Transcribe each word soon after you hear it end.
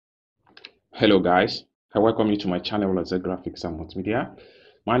Hello guys, I welcome you to my channel Lazer Graphics and Multimedia.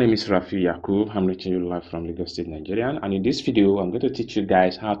 My name is Rafi Yakub. I'm reaching you live from Lagos State, Nigeria. And in this video, I'm going to teach you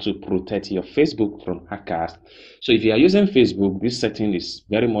guys how to protect your Facebook from hackers. So if you are using Facebook, this setting is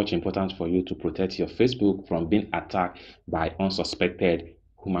very much important for you to protect your Facebook from being attacked by unsuspected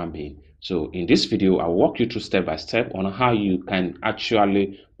human being. So in this video, I'll walk you through step by step on how you can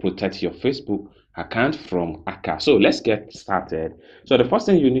actually protect your Facebook account from hackers. So let's get started. So the first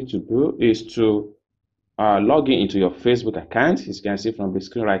thing you need to do is to log in into your Facebook account. As you can see from the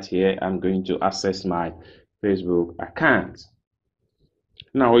screen right here, I'm going to access my Facebook account.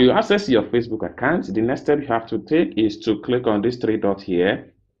 Now, when you access your Facebook account, the next step you have to take is to click on this three dot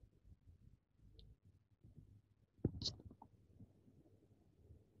here.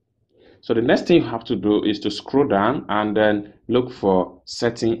 So the next thing you have to do is to scroll down and then look for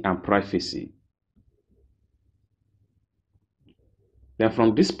setting and privacy. Then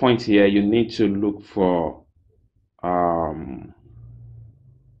from this point here, you need to look for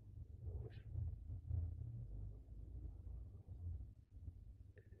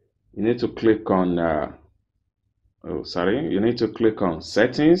you need to click on you need to click on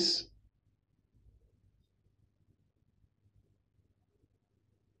settings.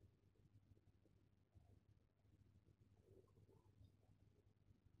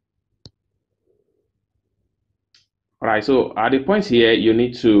 All right, so at the point here, you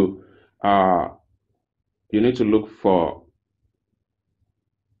need to look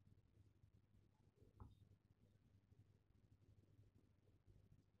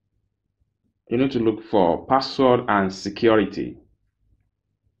for password and security.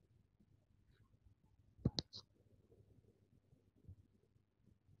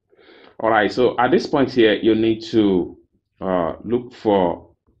 All right, so at this point here, you need to look for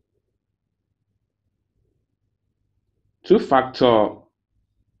two-factor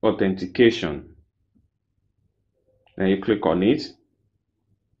authentication. Then you click on it.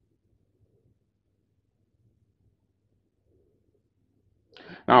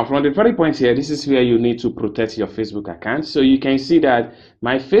 Now, from the very point here, this is where you need to protect your Facebook account. So you can see that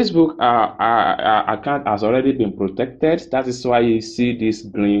my Facebook account has already been protected. That is why you see this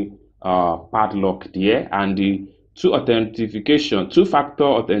green padlock there, and the two-factor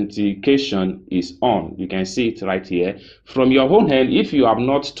authentication is on. You can see it right here. From your own hand, if you have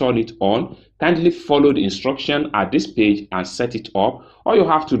not turned it on, kindly follow the instruction at this page and set it up. All you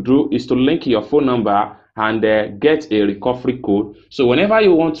have to do is to link your phone number and get a recovery code. So whenever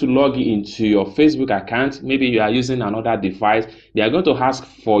you want to log into your Facebook account, maybe you are using another device, they are going to ask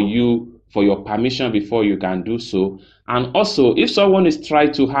for your permission before you can do so. And also, if someone is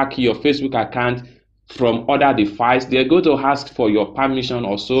trying to hack your Facebook account from other device, they're going to ask for your permission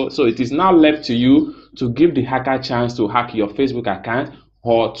also. So it is now left to you to give the hacker a chance to hack your Facebook account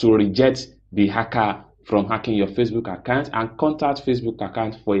or to reject the hacker from hacking your Facebook account and contact Facebook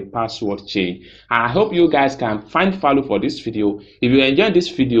account for a password change. And I hope you guys can find value for this video. If you enjoyed this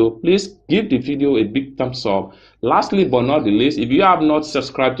video, please give the video a big thumbs up. Lastly but not the least, if you have not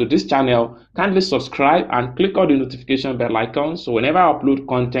subscribed to this channel, kindly subscribe and click on the notification bell icon so whenever I upload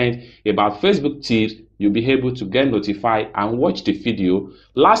content about Facebook tips, you'll be able to get notified and watch the video.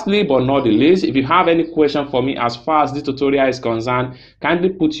 Lastly but not the least, if you have any question for me as far as this tutorial is concerned, kindly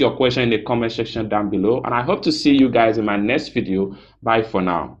put your question in the comment section down below, and I hope to see you guys in my next video. Bye for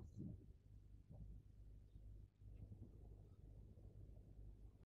now.